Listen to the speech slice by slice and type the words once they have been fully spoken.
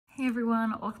Hey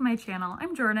everyone, welcome to my channel.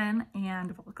 I'm Jordan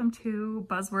and welcome to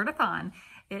Buzzwordathon.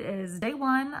 It is day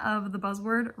one of the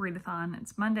Buzzword Readathon.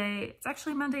 It's Monday. It's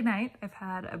actually Monday night. I've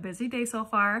had a busy day so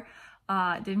far.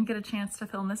 Didn't get a chance to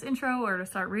film this intro or to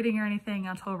start reading or anything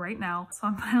until right now. So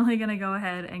I'm finally gonna go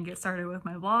ahead and get started with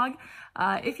my vlog.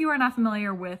 If you are not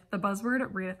familiar with the Buzzword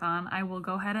Readathon, I will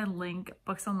go ahead and link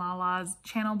Books and Lala's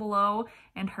channel below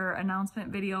and her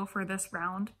announcement video for this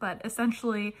round. But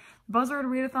essentially, Buzzword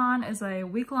Readathon is a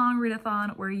week-long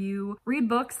readathon where you read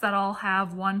books that all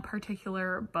have one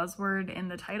particular buzzword in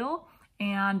the title.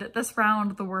 And this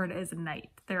round, the word is night.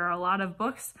 There are a lot of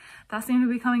books that seem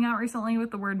to be coming out recently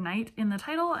with the word night in the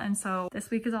title. And so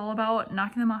this week is all about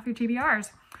knocking them off your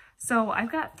TBRs. So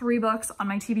I've got 3 books on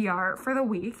my TBR for the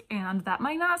week, and that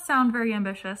might not sound very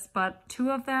ambitious, but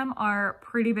 2 of them are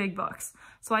pretty big books.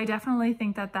 So I definitely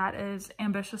think that that is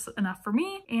ambitious enough for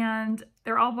me, and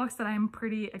they're all books that I'm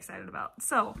pretty excited about.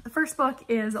 So the first book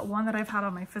is one that I've had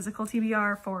on my physical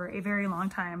TBR for a very long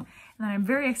time, and that I'm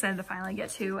very excited to finally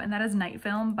get to, and that is Night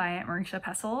Film by Marisha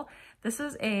Pessl. This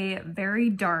is a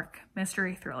very dark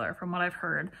mystery thriller from what I've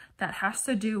heard that has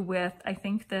to do with, I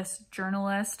think, this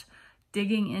journalist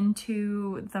digging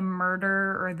into the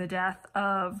murder or the death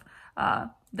of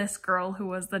this girl who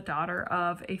was the daughter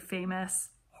of a famous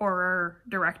horror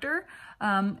director.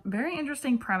 Very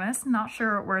interesting premise. Not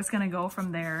sure where it's gonna go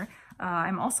from there.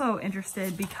 I'm also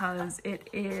interested because it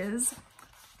is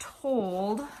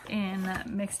told in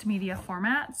mixed media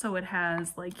format. So it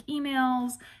has like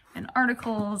emails and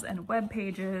articles and web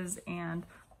pages and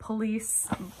police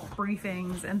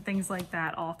briefings and things like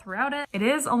that all throughout it. It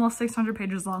is almost 600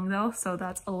 pages long though, so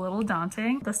that's a little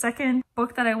daunting. The second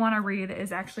book that I want to read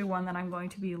is actually one that I'm going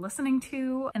to be listening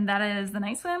to, and that is The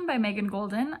Night Swim by Megan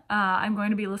Golden. I'm going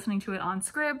to be listening to it on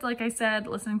Scribd, like I said,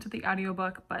 listening to the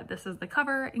audiobook, but this is the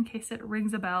cover in case it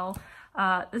rings a bell.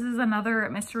 This is another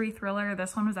mystery thriller.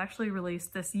 This one was actually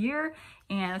released this year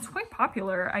and it's quite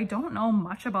popular. I don't know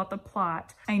much about the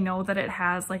plot. I know that it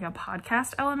has like a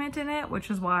podcast element in it, which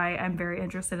is why I'm very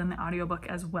interested in the audiobook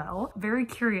as well. Very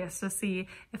curious to see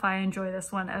if I enjoy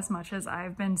this one as much as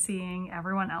I've been seeing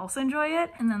everyone else enjoy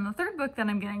it. And then the third book that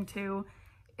I'm getting to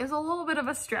is a little bit of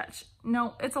a stretch.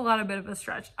 No, it's a lot of bit of a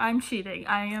stretch. I'm cheating.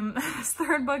 This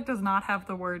third book does not have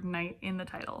the word night in the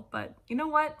title, but you know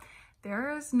what?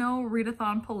 There is no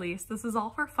readathon police. This is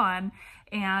all for fun,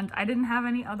 and I didn't have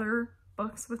any other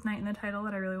books with night in the title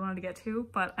that I really wanted to get to,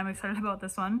 but I'm excited about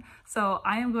this one. So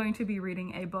I am going to be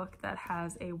reading a book that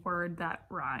has a word that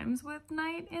rhymes with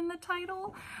night in the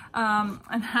title,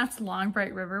 and that's Long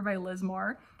Bright River by Liz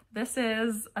Moore. This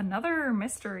is another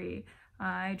mystery.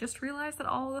 I just realized that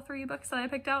all the 3 books that I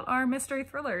picked out are mystery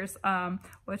thrillers,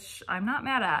 which I'm not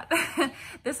mad at.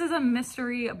 This is a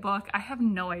mystery book. I have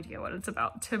no idea what it's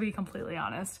about, to be completely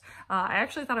honest. I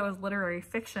actually thought it was literary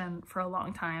fiction for a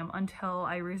long time until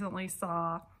I recently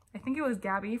saw, I think it was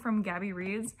Gabby from Gabby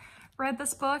Reads, read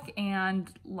this book and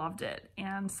loved it.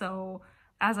 And so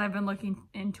as I've been looking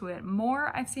into it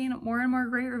more, I've seen more and more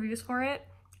great reviews for it.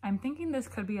 I'm thinking this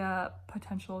could be a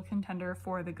potential contender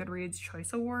for the Goodreads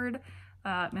Choice Award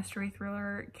mystery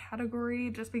thriller category,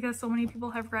 just because so many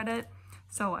people have read it.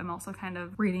 So I'm also kind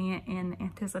of reading it in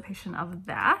anticipation of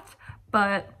that.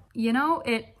 But you know,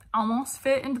 it almost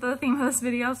fit into the theme of this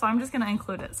video, so I'm just gonna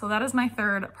include it. So that is my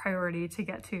third priority to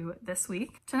get to this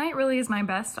week. Tonight really is my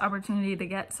best opportunity to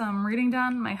get some reading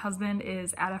done. My husband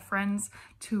is at a friend's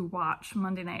to watch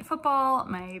Monday Night Football.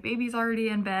 My baby's already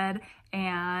in bed,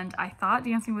 and I thought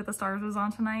Dancing with the Stars was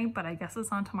on tonight, but I guess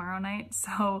it's on tomorrow night.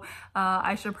 So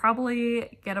I should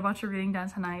probably get a bunch of reading done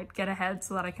tonight, get ahead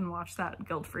so that I can watch that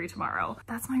guilt-free tomorrow.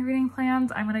 That's my reading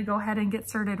plans. I'm gonna go ahead and get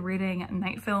started reading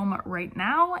Night Film right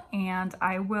now, and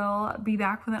I will be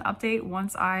back with an update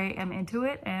once I am into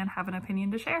it and have an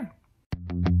opinion to share.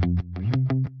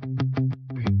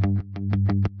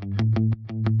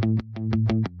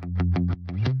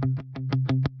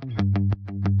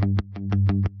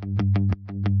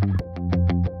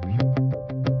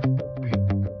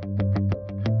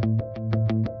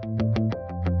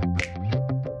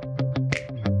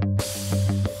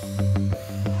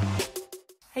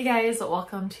 Hey guys,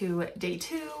 welcome to day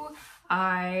 2.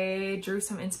 I drew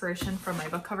some inspiration from my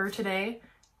book cover today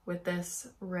with this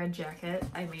red jacket.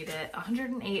 I made it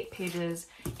 108 pages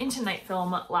into Night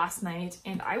Film last night,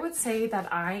 and I would say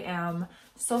that I am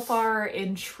so far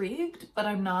intrigued, but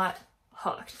I'm not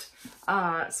hooked.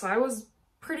 So I was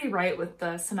pretty right with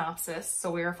the synopsis.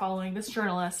 So we are following this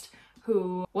journalist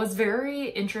who was very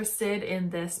interested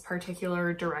in this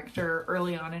particular director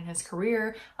early on in his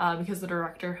career because the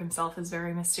director himself is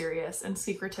very mysterious and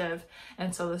secretive.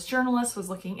 And so this journalist was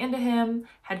looking into him,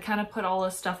 had kind of put all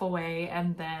his stuff away,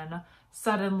 and then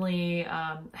suddenly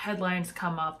headlines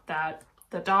come up that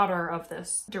the daughter of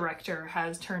this director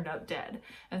has turned up dead.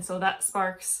 And so that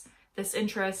sparks this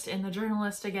interest in the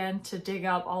journalist again to dig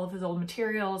up all of his old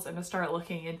materials and to start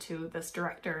looking into this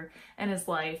director and his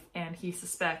life. And he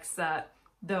suspects that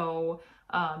though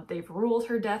they've ruled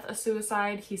her death a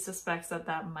suicide, he suspects that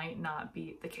that might not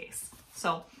be the case.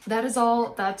 So that is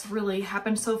all that's really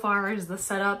happened so far, is the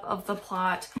setup of the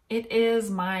plot. It is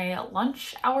my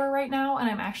lunch hour right now, and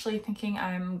I'm actually thinking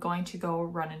I'm going to go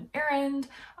run an errand.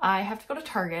 I have to go to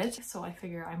Target, so I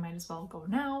figure I might as well go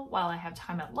now while I have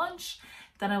time at lunch.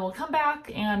 Then I will come back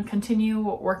and continue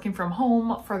working from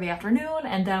home for the afternoon,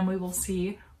 and then we will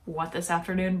see what this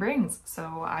afternoon brings.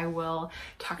 So I will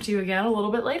talk to you again a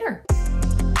little bit later.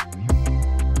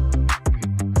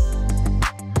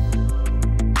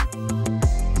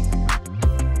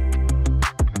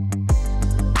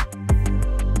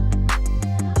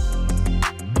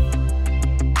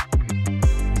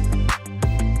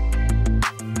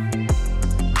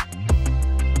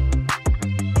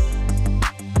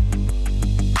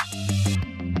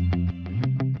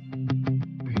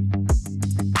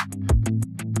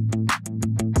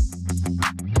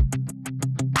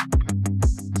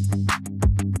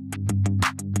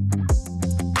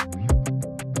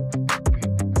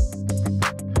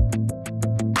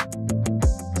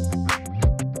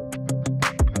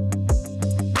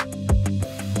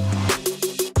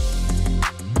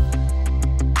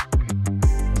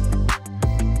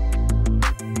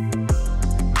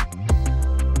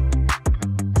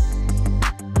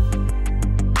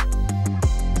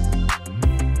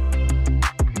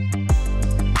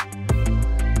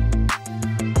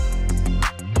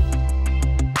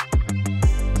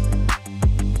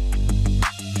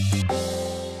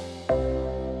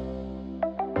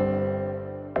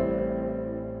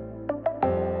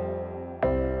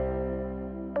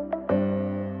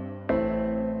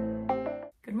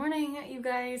 You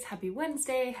guys, happy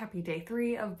Wednesday, happy day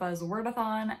 3 of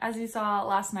BUZZWORDATHON. As you saw,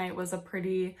 last night was a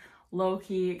pretty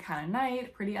low-key kind of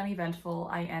night, pretty uneventful.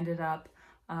 I ended up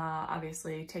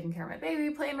obviously taking care of my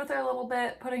baby, playing with her a little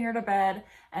bit, putting her to bed,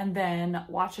 and then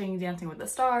watching Dancing with the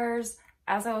Stars.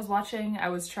 As I was watching, I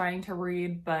was trying to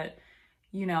read, but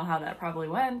you know how that probably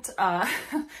went. I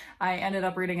ended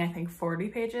up reading, I think, 40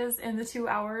 pages in the 2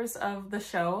 hours of the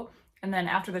show. And then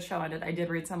after the show ended, I did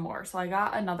read some more. So I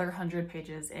got another 100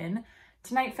 pages in.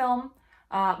 Tonight film,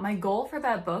 my goal for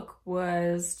that book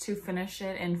was to finish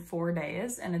it in 4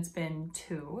 days, and it's been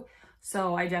 2.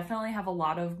 So I definitely have a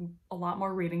lot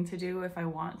more reading to do if I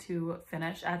want to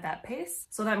finish at that pace.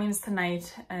 So that means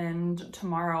tonight and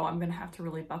tomorrow I'm gonna have to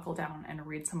really buckle down and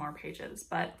read some more pages.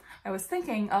 But I was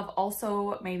thinking of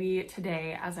also maybe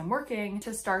today as I'm working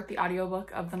to start the audiobook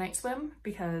of The Night Swim,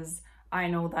 because I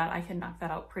know that I can knock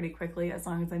that out pretty quickly as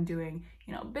long as I'm doing,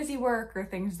 you know, busy work or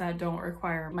things that don't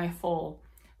require my full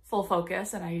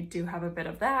focus, and I do have a bit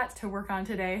of that to work on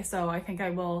today. So I think I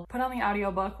will put on the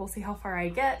audiobook. We'll see how far I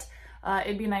get.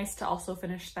 It'd be nice to also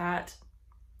finish that,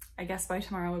 I guess by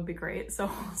tomorrow would be great. So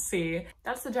we'll see.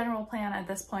 That's the general plan at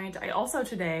this point. I also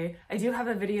today, I do have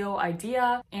a video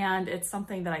idea, and it's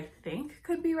something that I think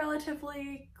could be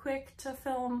relatively quick to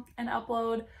film and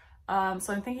upload.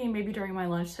 So I'm thinking maybe during my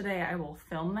lunch today, I will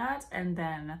film that, and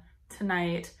then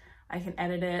tonight I can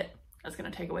edit it. It's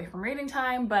gonna take away from reading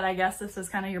time, but I guess this is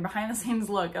kind of your behind the scenes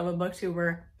look of a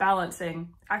booktuber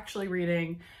balancing actually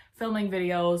reading, filming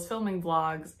videos, filming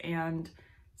vlogs, and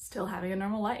still having a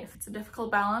normal life. It's a difficult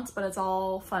balance, but it's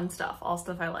all fun stuff, all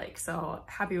stuff I like. So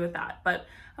happy with that. But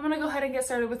I'm gonna go ahead and get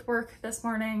started with work this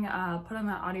morning, put on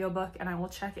that audiobook, and I will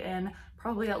check in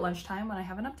probably at lunchtime when I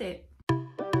have an update.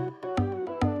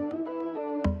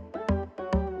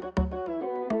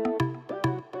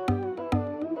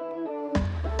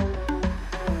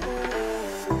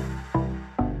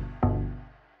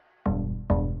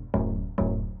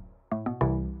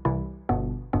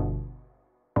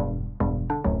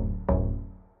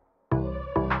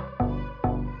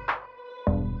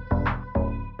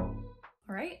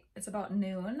 It's about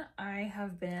noon. I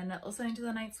have been listening to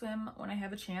The Night Swim when I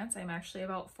have a chance. I'm actually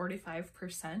about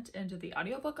 45% into the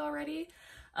audiobook already.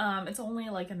 It's only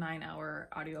like a 9-hour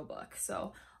audiobook,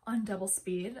 so on double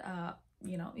speed,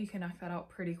 you know, you can knock that out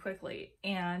pretty quickly.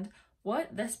 And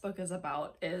what this book is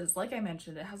about is, like I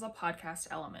mentioned, it has a podcast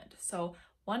element. So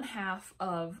one half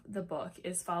of the book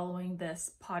is following this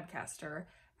podcaster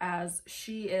as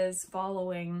she is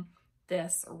following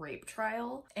this rape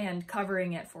trial and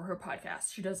covering it for her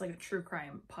podcast. She does like a true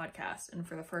crime podcast, and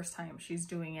for the first time she's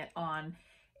doing it on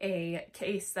a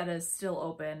case that is still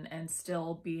open and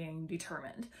still being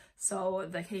determined. So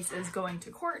the case is going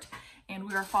to court, and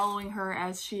we are following her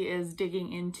as she is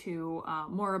digging into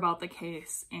more about the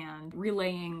case and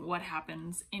relaying what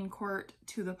happens in court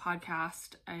to the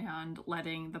podcast and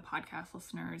letting the podcast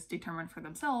listeners determine for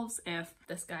themselves if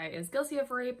this guy is guilty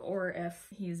of rape or if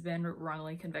he's been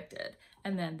wrongly convicted.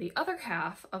 And then the other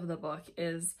half of the book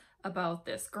is about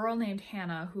this girl named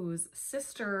Hannah whose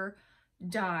sister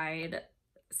died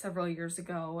several years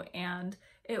ago, and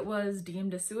it was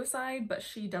deemed a suicide, but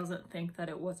she doesn't think that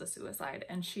it was a suicide,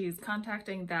 and she's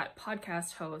contacting that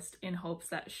podcast host in hopes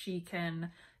that she can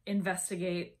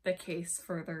investigate the case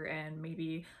further and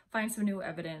maybe find some new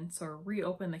evidence or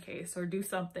reopen the case or do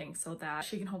something so that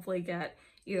she can hopefully get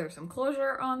either some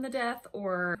closure on the death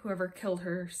or whoever killed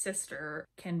her sister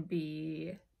can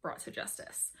be brought to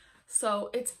justice. So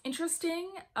it's interesting.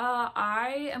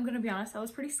 I am going to be honest, I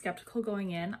was pretty skeptical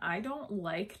going in. I don't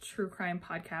like true crime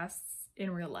podcasts in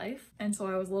real life, and so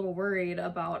I was a little worried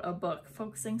about a book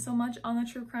focusing so much on the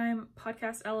true crime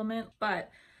podcast element,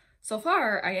 but so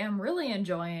far I am really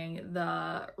enjoying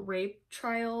the rape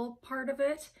trial part of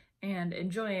it, and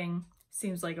enjoying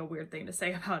seems like a weird thing to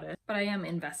say about it, but I am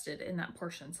invested in that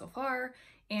portion so far,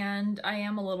 and I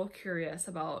am a little curious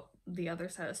about the other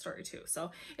side of the story too.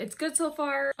 So it's good so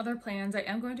far. Other plans, I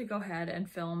am going to go ahead and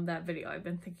film that video. I've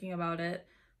been thinking about it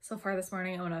so far this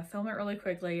morning. I'm gonna film it really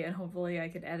quickly and hopefully I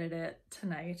could edit it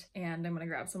tonight, and I'm gonna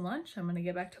grab some lunch. I'm gonna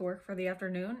get back to work for the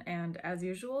afternoon, and as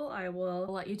usual I will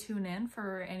let you tune in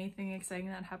for anything exciting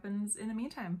that happens in the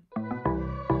meantime.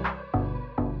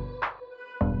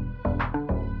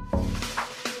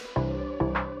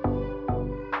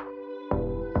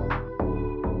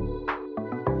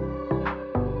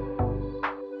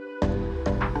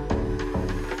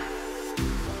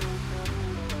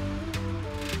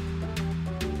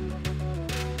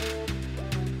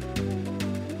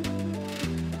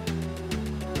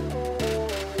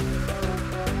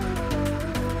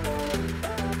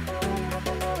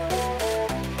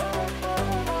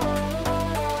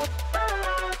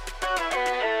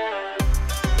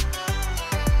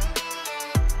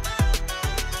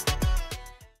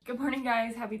 Good morning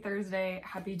guys, happy Thursday,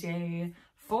 happy day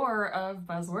 4 of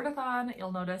Buzzwordathon.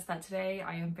 You'll notice that today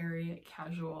I am very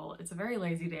casual. It's a very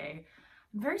lazy day.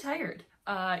 I'm very tired.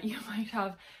 You might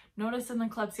have noticed in the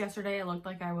clips yesterday, it looked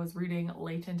like I was reading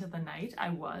late into the night. I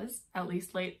was, at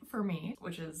least late for me,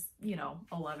 which is, you know,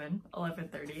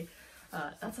 11:30.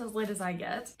 That's as late as I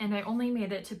get. And I only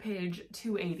made it to page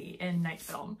 280 in Night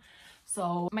Film.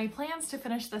 So my plans to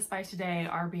finish this by today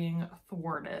are being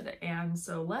thwarted. And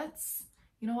so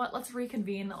you know what, let's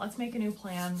reconvene, let's make a new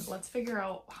plan, let's figure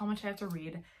out how much I have to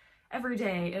read every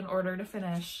day in order to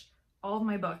finish all of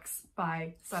my books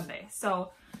by Sunday.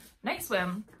 So Night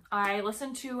Swim, I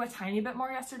listened to a tiny bit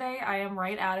more yesterday. I am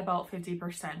right at about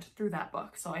 50% through that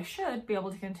book. So I should be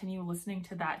able to continue listening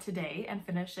to that today and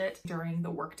finish it during the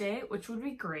workday, which would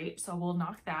be great. So we'll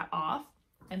knock that off.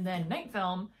 And then Night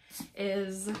Film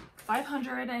is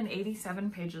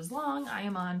 587 pages long. I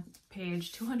am on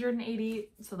page 280,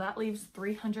 so that leaves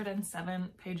 307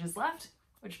 pages left,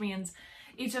 which means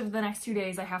each of the next 2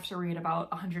 days I have to read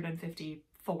about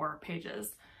 154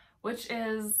 pages, which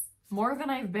is more than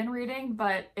I've been reading,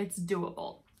 but it's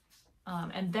doable.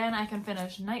 And then I can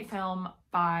finish Night Film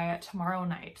by tomorrow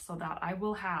night so that I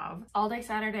will have all day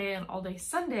Saturday and all day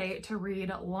Sunday to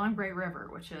read Long Bright River,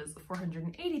 which is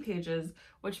 480 pages,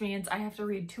 which means I have to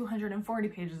read 240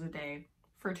 pages a day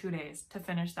for 2 days to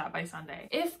finish that by Sunday.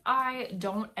 If I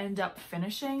don't end up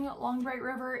finishing Long Bright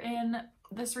River in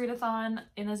this readathon,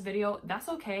 in this video, that's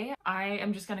okay. I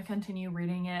am just gonna continue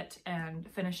reading it and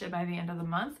finish it by the end of the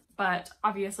month. But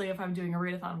obviously if I'm doing a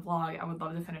readathon vlog, I would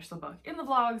love to finish the book in the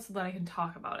vlog so that I can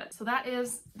talk about it. So that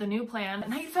is the new plan.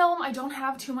 Night Film, I don't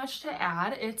have too much to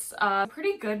add. It's a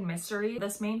pretty good mystery.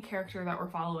 This main character that we're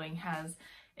following has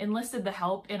enlisted the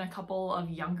help in a couple of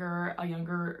a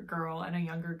younger girl and a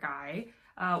younger guy,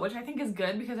 which I think is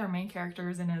good because our main character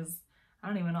is in his, I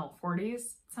don't even know,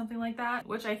 40s, something like that,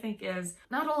 which I think is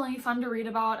not only fun to read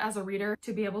about as a reader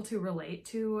to be able to relate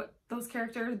to those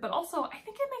characters, but also I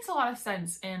think it makes a lot of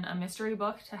sense in a mystery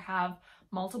book to have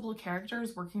multiple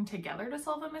characters working together to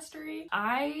solve a mystery.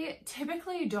 I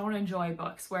typically don't enjoy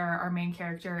books where our main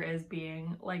character is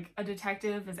being like a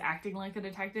detective, is acting like a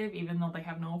detective, even though they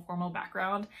have no formal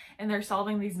background, and they're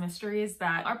solving these mysteries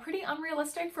that are pretty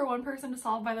unrealistic for one person to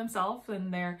solve by themselves,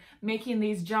 and they're making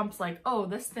these jumps like, oh,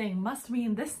 this thing must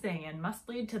mean this thing and must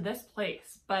lead to this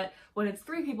place. But when it's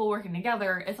 3 people working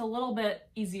together, it's a little bit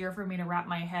easier for me to wrap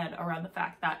my head around the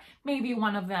fact that maybe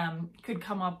one of them could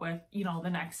come up with, you know, the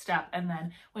next step. And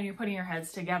then when you're putting your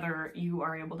heads together, you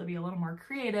are able to be a little more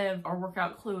creative or work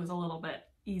out clues a little bit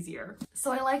easier.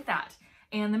 So I like that.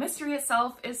 And the mystery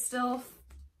itself is still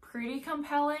pretty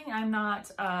compelling. I'm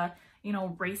not, you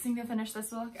know, racing to finish this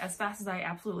book as fast as I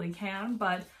absolutely can,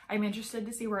 but I'm interested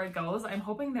to see where it goes. I'm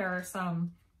hoping there are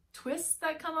some twists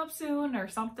that come up soon or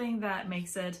something that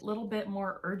makes it a little bit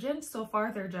more urgent. So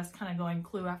far, they're just kind of going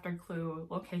clue after clue,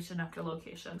 location after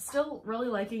location. Still really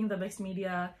liking the mixed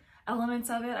media elements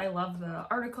of it. I love the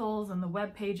articles and the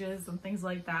web pages and things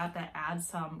like that that add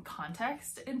some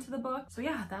context into the book. So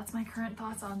yeah, that's my current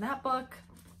thoughts on that book.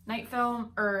 Night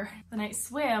Film, or The Night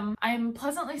Swim, I'm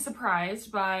pleasantly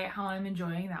surprised by how I'm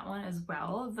enjoying that one as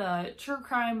well. The true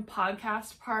crime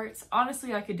podcast parts,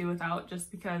 honestly, I could do without, just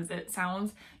because it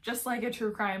sounds just like a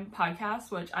true crime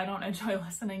podcast, which I don't enjoy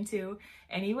listening to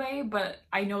anyway, but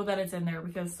I know that it's in there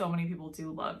because so many people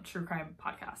do love true crime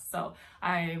podcasts. So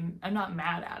I'm not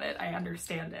mad at it. I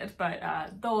understand it, but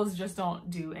those just don't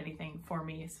do anything for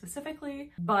me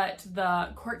specifically. But the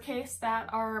court case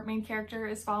that our main character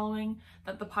is following,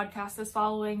 that the podcast is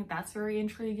following, that's very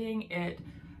intriguing. It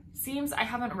seems, I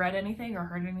haven't read anything or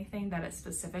heard anything that it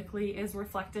specifically is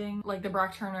reflecting, like the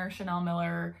Brock Turner, Chanel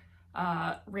Miller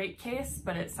rape case,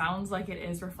 but it sounds like it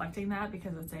is reflecting that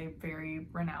because it's a very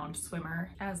renowned swimmer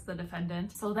as the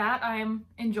defendant. So that I'm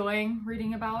enjoying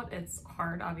reading about. It's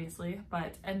hard, obviously,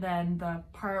 but, and then the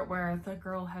part where the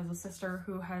girl has a sister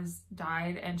who has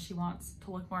died and she wants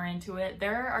to look more into it.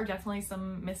 There are definitely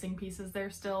some missing pieces there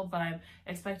still, but I'm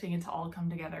expecting it to all come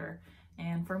together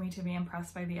and for me to be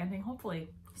impressed by the ending, hopefully.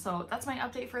 So that's my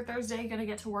update for Thursday. Gonna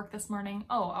get to work this morning.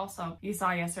 Oh, also, you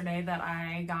saw yesterday that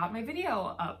I got my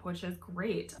video up, which is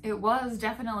great. It was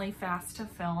definitely fast to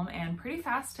film and pretty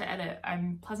fast to edit.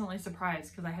 I'm pleasantly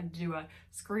surprised because I had to do a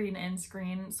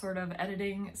screen-in-screen sort of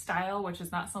editing style, which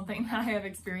is not something that I have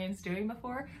experienced doing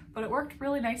before, but it worked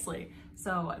really nicely.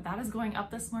 So that is going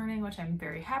up this morning, which I'm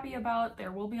very happy about.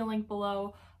 There will be a link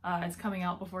below. It's coming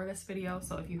out before this video,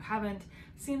 so if you haven't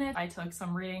seen it, I took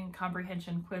some reading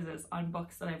comprehension quizzes on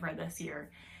books that I've read this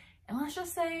year. And let's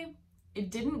just say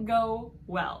it didn't go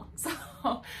well. So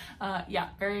yeah,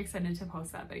 very excited to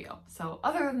post that video. So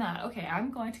other than that, okay,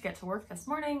 I'm going to get to work this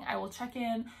morning. I will check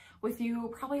in with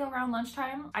you probably around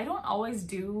lunchtime. I don't always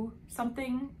do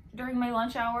something during my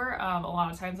lunch hour. A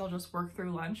lot of times I'll just work through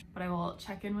lunch, but I will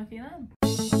check in with you then.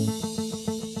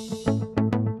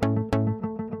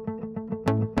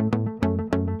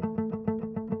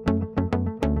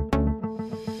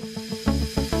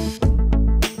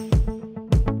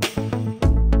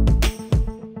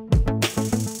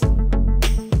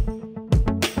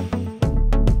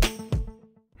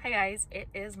 It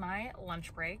is my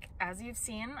lunch break. As you've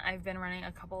seen, I've been running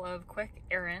a couple of quick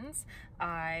errands.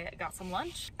 I got some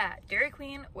lunch at Dairy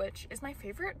Queen, which is my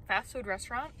favorite fast food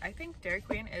restaurant. I think Dairy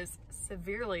Queen is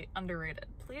severely underrated.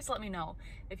 Please let me know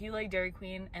if you like Dairy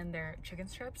Queen and their chicken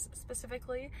strips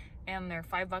specifically, and their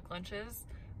 $5 lunches,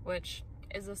 which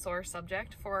is a sore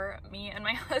subject for me and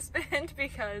my husband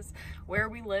because where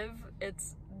we live,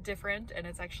 it's different and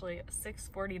it's actually a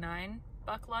 $6.49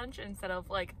 lunch instead of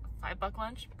like $5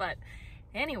 lunch. But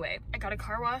anyway, I got a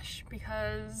car wash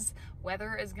because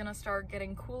weather is gonna start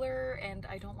getting cooler and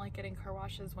I don't like getting car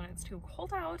washes when it's too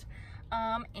cold out.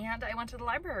 And I went to the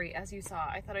library, as you saw.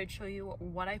 I thought I'd show you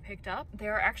what I picked up.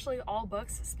 They're actually all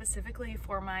books specifically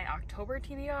for my October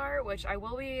TBR, which I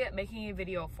will be making a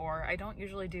video for. I don't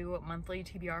usually do monthly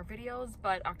TBR videos,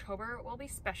 but October will be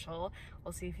special.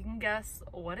 We'll see if you can guess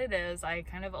what it is. I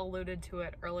kind of alluded to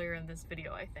it earlier in this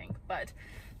video, I think. But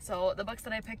so the books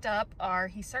that I picked up are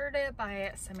He Started It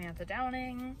by Samantha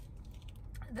Downing,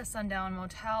 The Sundown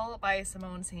Motel by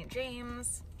Simone St.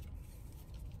 James,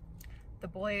 The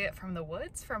Boy from the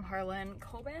Woods from Harlan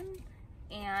Coben,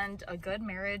 and A Good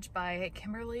Marriage by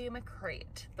Kimberly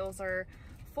McCreight. Those are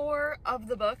 4 of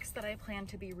the books that I plan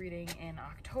to be reading in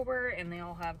October, and they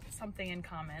all have something in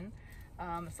common,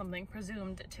 something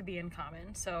presumed to be in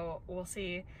common. So we'll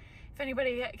see if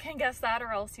anybody can guess that,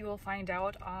 or else you will find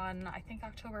out on, I think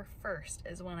October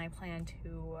 1st is when I plan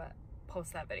to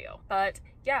post that video. But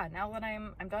yeah, now that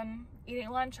I'm done eating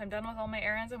lunch, I'm done with all my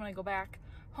errands, I'm gonna go back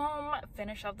home,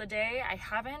 finish up the day. I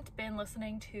haven't been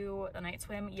listening to The Night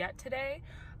Swim yet today.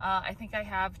 I think I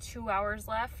have 2 hours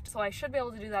left, so I should be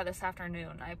able to do that this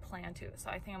afternoon. I plan to, so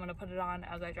I think I'm gonna put it on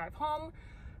as I drive home,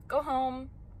 go home,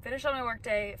 finish on my work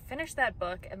day, finish that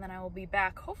book, and then I will be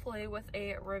back hopefully with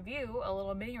a review, a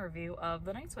little mini review of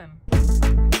The Night Swim.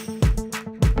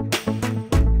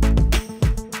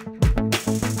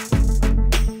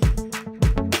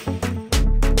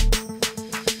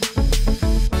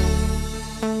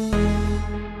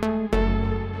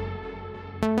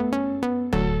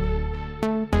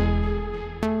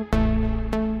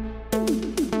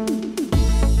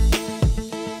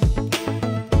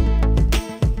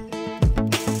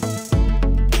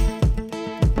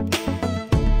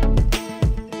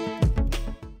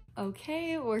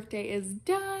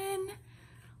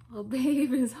 Little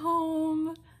babe is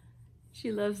home. She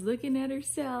loves looking at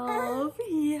herself.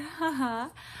 Yeah.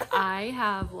 I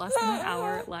have less than an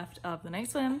hour left of the night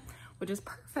swim, which is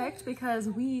perfect because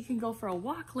we can go for a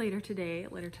walk later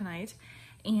tonight,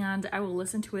 and I will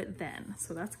listen to it then.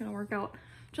 So that's gonna work out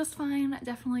just fine.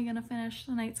 Definitely gonna finish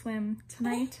the night swim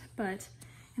tonight, but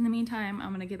in the meantime,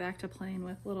 I'm gonna get back to playing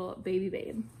with little baby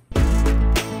babe.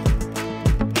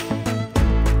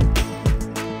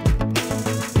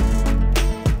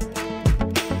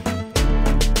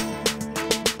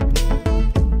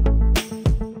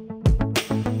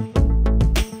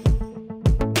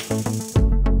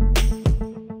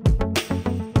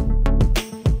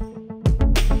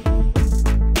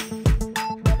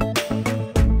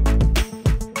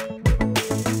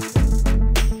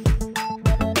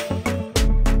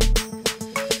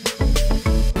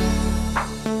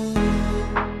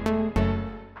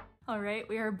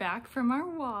 We are back from our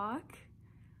walk.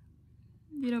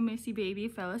 Little missy baby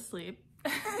fell asleep.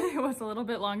 It was a little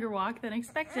bit longer walk than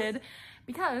expected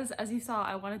because, as you saw,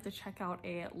 I wanted to check out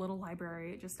a little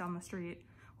library just down the street.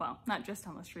 Well, not just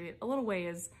down the street, a little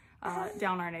ways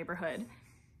down our neighborhood.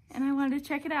 And I wanted to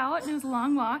check it out, and it was a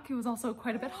long walk. It was also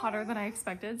quite a bit hotter than I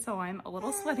expected, so I'm a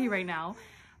little sweaty right now.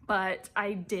 But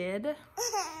I did...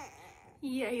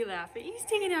 Yeah, you laughing. He's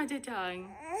sticking out the tongue.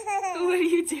 What are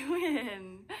you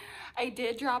doing? I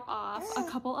did drop off a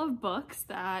couple of books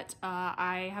that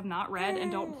I have not read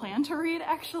and don't plan to read,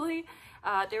 actually.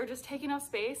 They were just taking up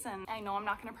space, and I know I'm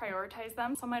not going to prioritize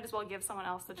them, so I might as well give someone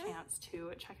else the chance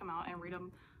to check them out and read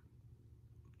them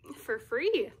for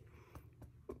free.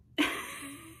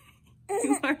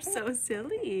 You are so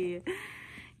silly.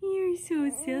 You're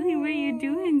so silly. What are you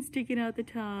doing sticking out the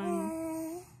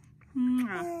tongue?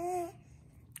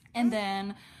 And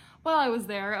then while I was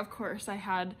there, of course, I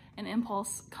had an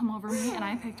impulse come over me and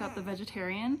I picked up The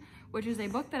Vegetarian, which is a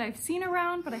book that I've seen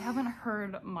around, but I haven't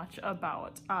heard much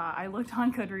about. I looked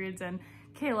on Goodreads and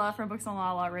Kayla from Books on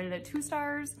Lala rated it 2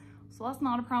 stars, so that's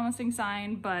not a promising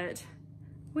sign, but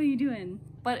what are you doing?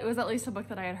 But it was at least a book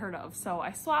that I had heard of, so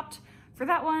I swapped for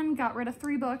that one, got rid of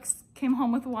 3 books, came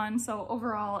home with 1, so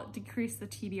overall decreased the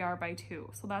TBR by 2,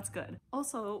 so that's good.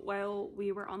 Also, while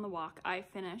we were on the walk, I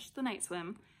finished the night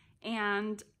swim,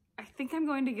 and I think I'm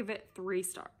going to give it 3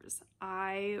 stars.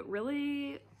 I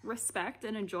really respect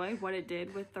and enjoy what it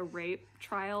did with the rape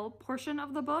trial portion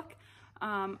of the book.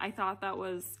 I thought that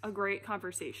was a great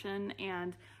conversation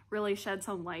and really shed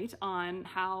some light on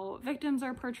how victims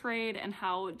are portrayed and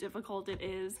how difficult it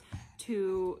is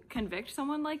to convict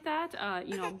someone like that,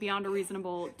 you know, beyond a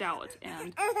reasonable doubt.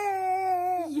 And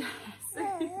yes,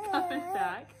 coming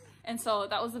back. And so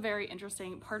that was a very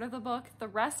interesting part of the book. The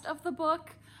rest of the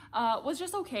book was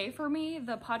just okay for me.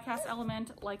 The podcast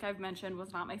element, like I've mentioned,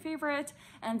 was not my favorite.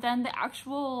 And then the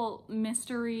actual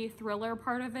mystery thriller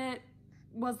part of it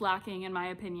was lacking, in my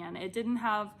opinion. It didn't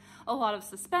have a lot of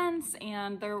suspense,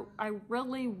 and I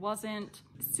really wasn't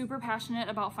super passionate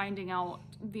about finding out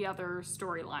the other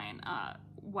storyline,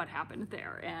 what happened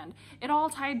there. And it all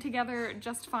tied together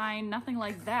just fine, nothing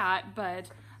like that,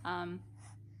 but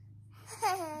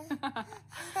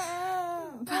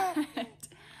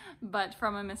but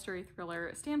from a mystery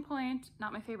thriller standpoint,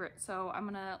 not my favorite. So I'm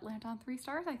gonna land on 3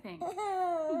 stars, I think.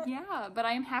 Yeah, but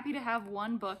I am happy to have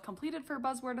 1 book completed for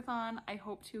BUZZWORDATHON. I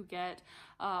hope to get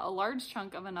a large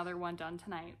chunk of another one done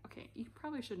tonight. Okay, you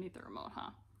probably should need the remote,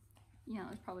 huh? Yeah,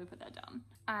 let's probably put that down.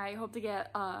 I hope to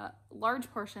get a large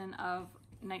portion of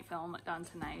night film done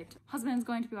tonight. Husband's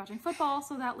going to be watching football,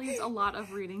 so that leaves a lot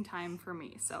of reading time for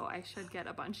me, so I should get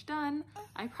a bunch done.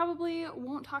 I probably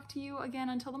won't talk to you again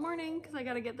until the morning because I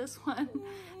gotta get this one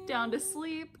down to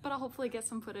sleep, but I'll hopefully get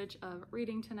some footage of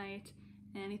reading tonight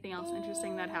and anything else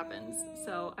interesting that happens.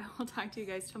 So I will talk to you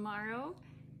guys tomorrow.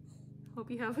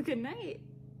 Hope you have a good night.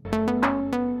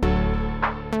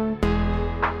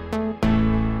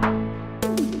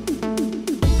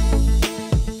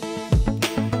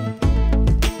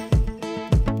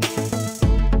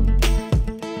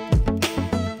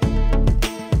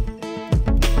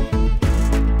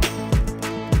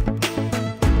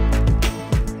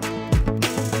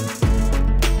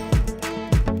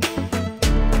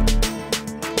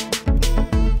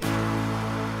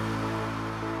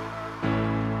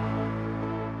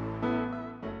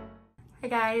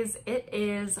 Guys, it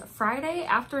is Friday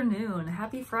afternoon.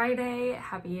 Happy Friday.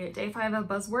 Happy day 5 of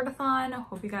BUZZWORDATHON.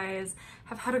 Hope you guys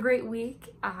have had a great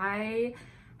week. I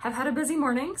have had a busy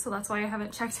morning, so that's why I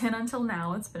haven't checked in until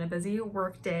now. It's been a busy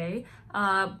work day,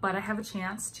 but I have a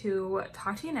chance to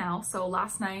talk to you now. So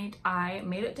last night I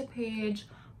made it to page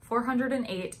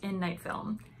 408 in night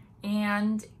film,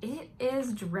 and it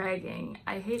is dragging.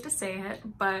 I hate to say it,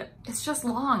 but it's just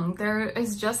long. There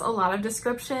is just a lot of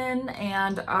description,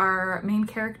 and our main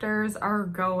characters are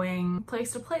going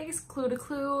place to place, clue to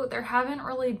clue. There haven't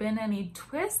really been any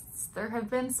twists. There have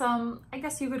been some, I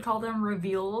guess you could call them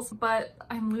reveals, but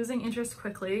I'm losing interest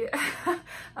quickly.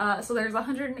 So there's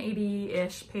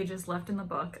 180-ish pages left in the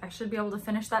book. I should be able to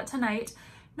finish that tonight.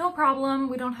 No problem.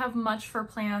 We don't have much for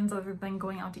plans other than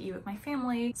going out to eat with my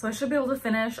family, so I should be able to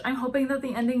finish. I'm hoping that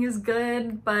the ending is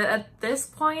good, but at this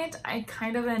point, I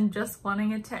kind of am just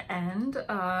wanting it to end.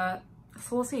 So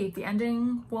we'll see. The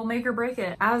ending will make or break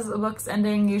it, as a book's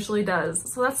ending usually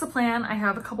does. So that's the plan. I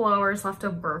have a couple hours left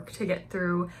of work to get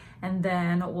through, and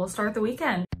then we'll start the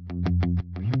weekend.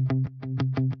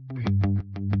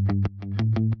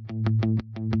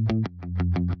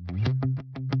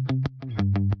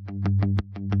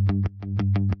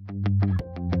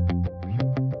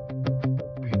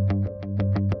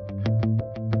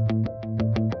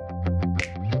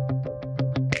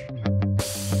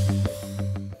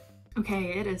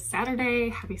 Okay, it is Saturday.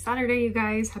 Happy Saturday, you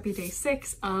guys. Happy day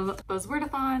 6 of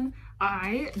BUZZWORDATHON.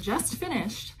 I just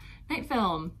finished Night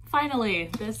Film. Finally,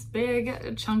 this big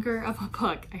chunker of a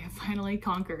book I have finally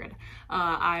conquered.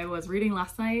 I was reading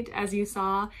last night, as you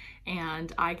saw,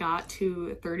 and I got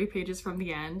to 30 pages from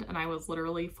the end, and I was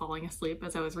literally falling asleep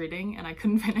as I was reading, and I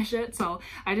couldn't finish it. So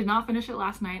I did not finish it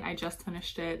last night. I just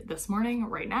finished it this morning,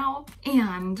 right now,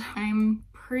 and I'm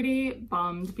pretty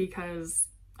bummed because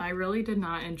I really did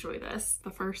not enjoy this. The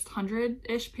first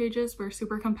 100-ish pages were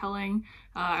super compelling.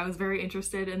 I was very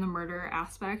interested in the murder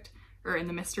aspect, or in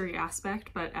the mystery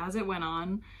aspect, but as it went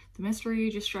on, the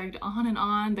mystery just dragged on and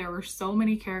on. There were so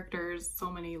many characters, so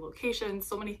many locations,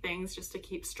 so many things just to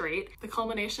keep straight. The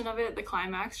culmination of it, the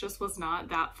climax, just was not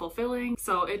that fulfilling,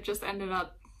 so it just ended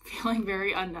up feeling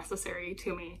very unnecessary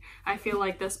to me. I feel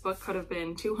like this book could have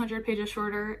been 200 pages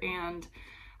shorter, and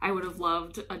I would have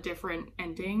loved a different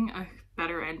ending, a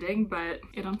better ending, but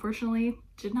it unfortunately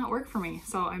did not work for me.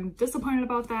 So I'm disappointed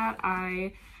about that.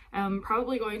 I am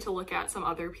probably going to look at some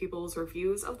other people's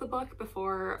reviews of the book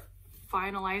before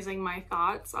finalizing my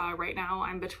thoughts. Right now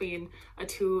I'm between a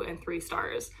 2 and 3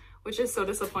 stars, which is so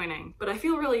disappointing, but I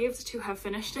feel relieved to have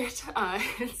finished it.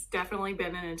 It's definitely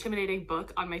been an intimidating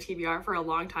book on my TBR for a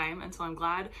long time, and so I'm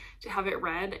glad to have it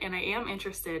read, and I am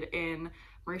interested in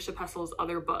Marisha Pessel's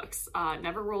other books.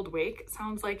 Neverworld Wake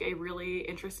sounds like a really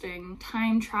interesting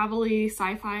time travel-y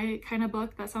sci-fi kind of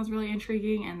book. That sounds really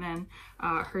intriguing. And then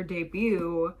her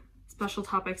debut, Special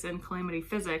Topics in Calamity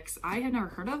Physics, I had never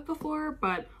heard of before,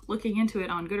 but looking into it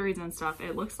on Goodreads and stuff,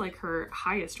 it looks like her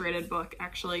highest rated book,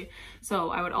 actually. So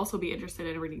I would also be interested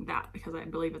in reading that because I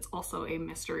believe it's also a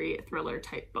mystery thriller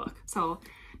type book. So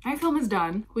Night Film is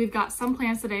done. We've got some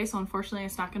plans today, so unfortunately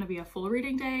it's not going to be a full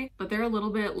reading day, but they're a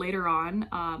little bit later on.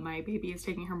 My baby is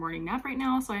taking her morning nap right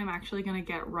now, so I am actually going to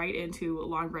get right into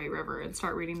Long Bright River and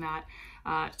start reading that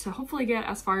to hopefully get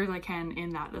as far as I can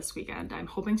in that this weekend. I'm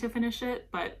hoping to finish it,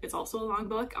 but it's also a long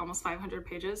book, almost 500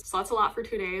 pages, so that's a lot for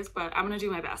 2 days, but I'm going to do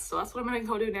my best. So that's what I'm going to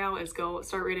go do now, is go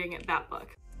start reading that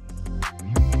book.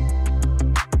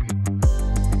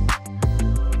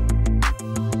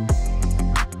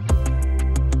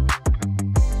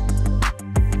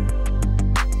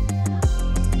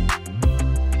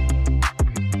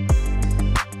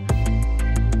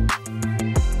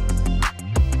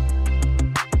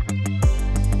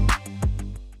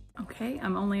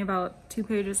 I'm only about 2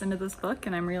 pages into this book,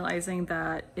 and I'm realizing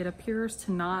that it appears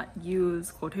to not use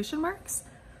quotation marks,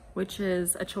 which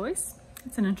is a choice.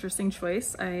 It's an interesting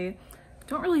choice. I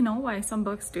don't really know why some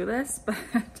books do this,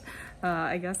 but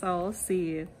I guess I'll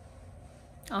see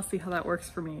how that works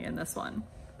for me in this one.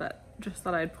 But just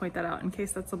thought I'd point that out in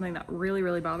case that's something that really,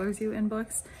 really bothers you in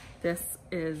books. This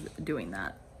is doing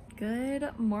that.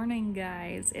 Good morning,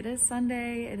 guys. It is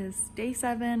Sunday. It is day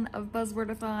 7 of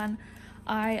BUZZWORDATHon.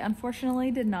 I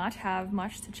unfortunately did not have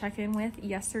much to check in with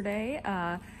yesterday.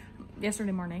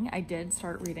 Yesterday morning, I did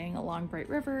start reading Long Bright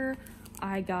River.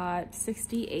 I got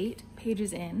 68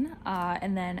 pages in,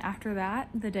 and then after that,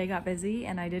 the day got busy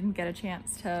and I didn't get a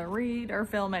chance to read or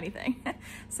film anything.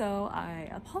 So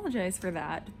I apologize for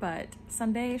that, but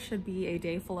Sunday should be a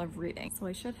day full of reading. So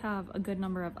I should have a good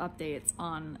number of updates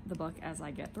on the book as I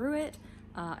get through it.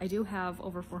 I do have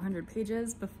over 400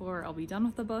 pages before I'll be done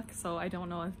with the book, so I don't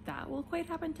know if that will quite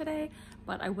happen today,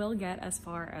 but I will get as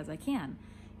far as I can.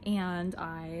 And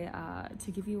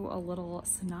to give you a little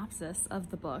synopsis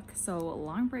of the book, so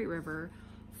Long Bright River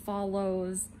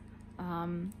follows,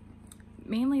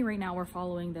 mainly right now we're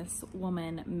following this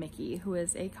woman, Mickey, who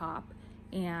is a cop,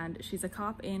 and she's a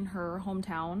cop in her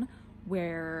hometown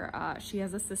where she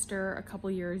has a sister a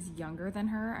couple years younger than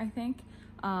her, I think.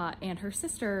 and her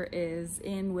sister is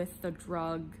in with the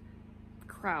drug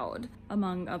crowd,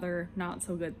 among other not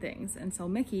so good things. And so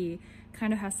Mickey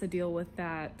kind of has to deal with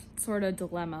that sort of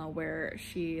dilemma where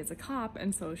she is a cop,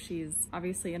 and so she's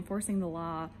obviously enforcing the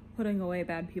law, putting away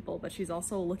bad people, but she's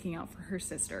also looking out for her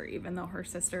sister, even though her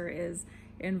sister is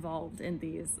involved in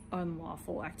these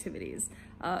unlawful activities.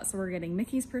 So we're getting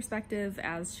Mickey's perspective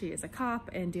as she is a cop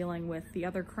and dealing with the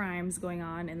other crimes going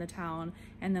on in the town,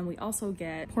 and then we also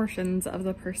get portions of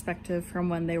the perspective from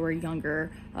when they were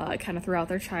younger, kind of throughout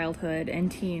their childhood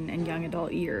and teen and young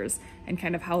adult years, and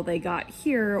kind of how they got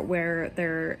here where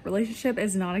their relationship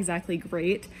is not exactly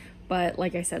great, but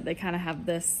like I said, they kind of have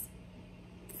this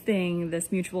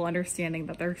mutual understanding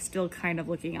that they're still kind of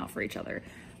looking out for each other.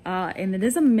 And it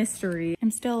is a mystery. I'm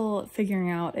still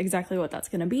figuring out exactly what that's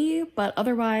gonna be, but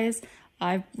otherwise,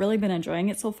 I've really been enjoying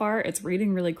it so far. It's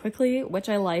reading really quickly, which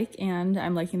I like, and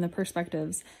I'm liking the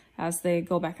perspectives as they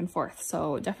go back and forth.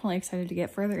 So definitely excited to get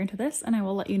further into this, and I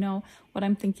will let you know what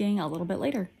I'm thinking a little bit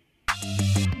later.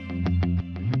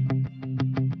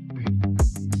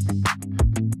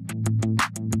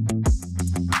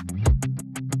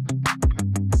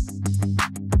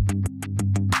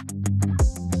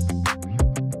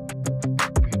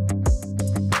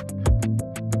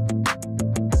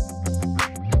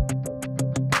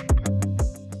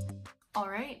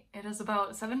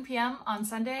 About 7 p.m. on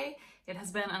Sunday. It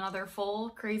has been another full,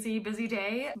 crazy, busy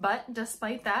day, but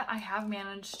despite that, I have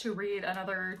managed to read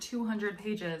another 200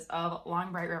 pages of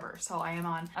Long Bright River. So I am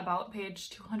on about page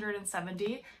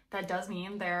 270. That does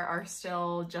mean there are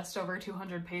still just over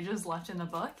 200 pages left in the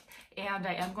book, and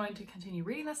I am going to continue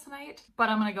reading this tonight, but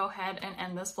I'm going to go ahead and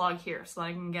end this vlog here so that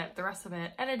I can get the rest of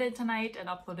it edited tonight and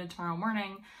uploaded tomorrow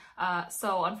morning.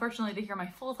 So unfortunately, to hear my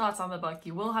full thoughts on the book,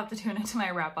 you will have to tune into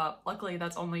my wrap up. Luckily,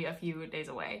 that's only a few days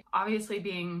away. Obviously,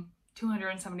 being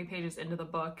 270 pages into the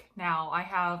book now, I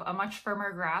have a much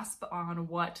firmer grasp on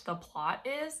what the plot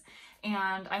is,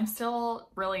 and I'm still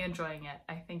really enjoying it.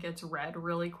 I think it's read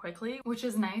really quickly, which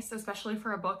is nice, especially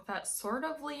for a book that sort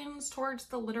of leans towards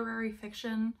the literary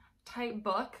fiction type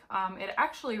book. It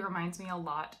actually reminds me a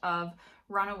lot of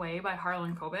Runaway by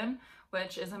Harlan Coben,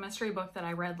 which is a mystery book that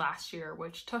I read last year,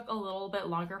 which took a little bit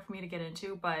longer for me to get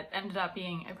into, but ended up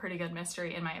being a pretty good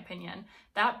mystery in my opinion.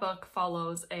 That book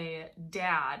follows a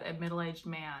dad, a middle-aged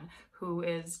man, who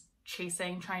is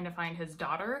trying to find his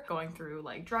daughter, going through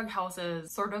like drug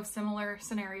houses, sort of similar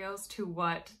scenarios to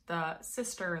what the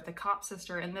sister, the cop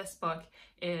sister in this book,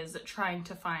 is trying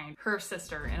to find her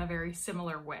sister in a very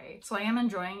similar way. So I am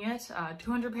enjoying it.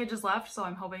 200 pages left, so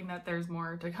I'm hoping that there's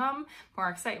more to come, more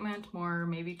excitement, more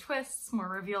maybe twists, more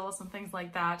reveals and things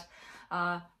like that.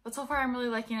 But so far I'm really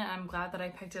liking it, and I'm glad that I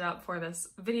picked it up for this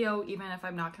video, even if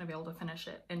I'm not going to be able to finish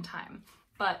it in time.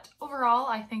 But overall,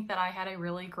 I think that I had a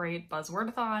really great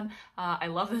Buzzwordathon. I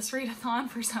love this readathon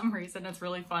for some reason. It's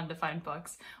really fun to find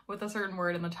books with a certain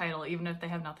word in the title, even if they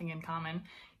have nothing in common.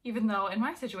 Even though in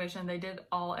my situation, they did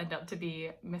all end up to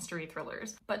be mystery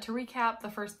thrillers. But to recap,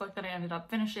 the first book that I ended up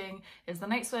finishing is The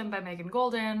Night Swim by Megan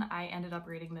Golden. I ended up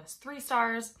rating this 3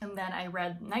 stars. And then I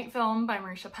read Night Film by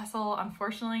Marisha Pessl.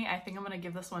 Unfortunately, I think I'm gonna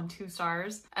give this one 2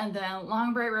 stars. And then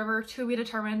Long Bright River, to be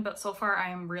determined, but so far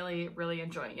I'm really, really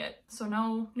enjoying it. So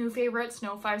no new favorites,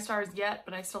 no 5 stars yet,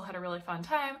 but I still had a really fun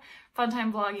time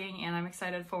vlogging, and I'm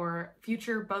excited for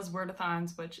future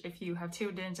Buzzwordathons, which if you have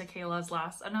tuned into Kayla's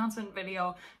last announcement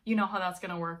video, you know how that's going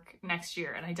to work next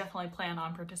year, and I definitely plan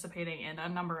on participating in a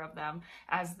number of them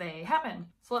as they happen.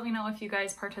 So let me know if you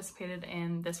guys participated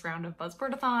in this round of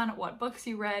Buzzwordathon, what books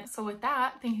you read. So with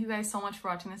that, thank you guys so much for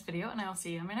watching this video, and I will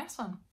see you in my next one.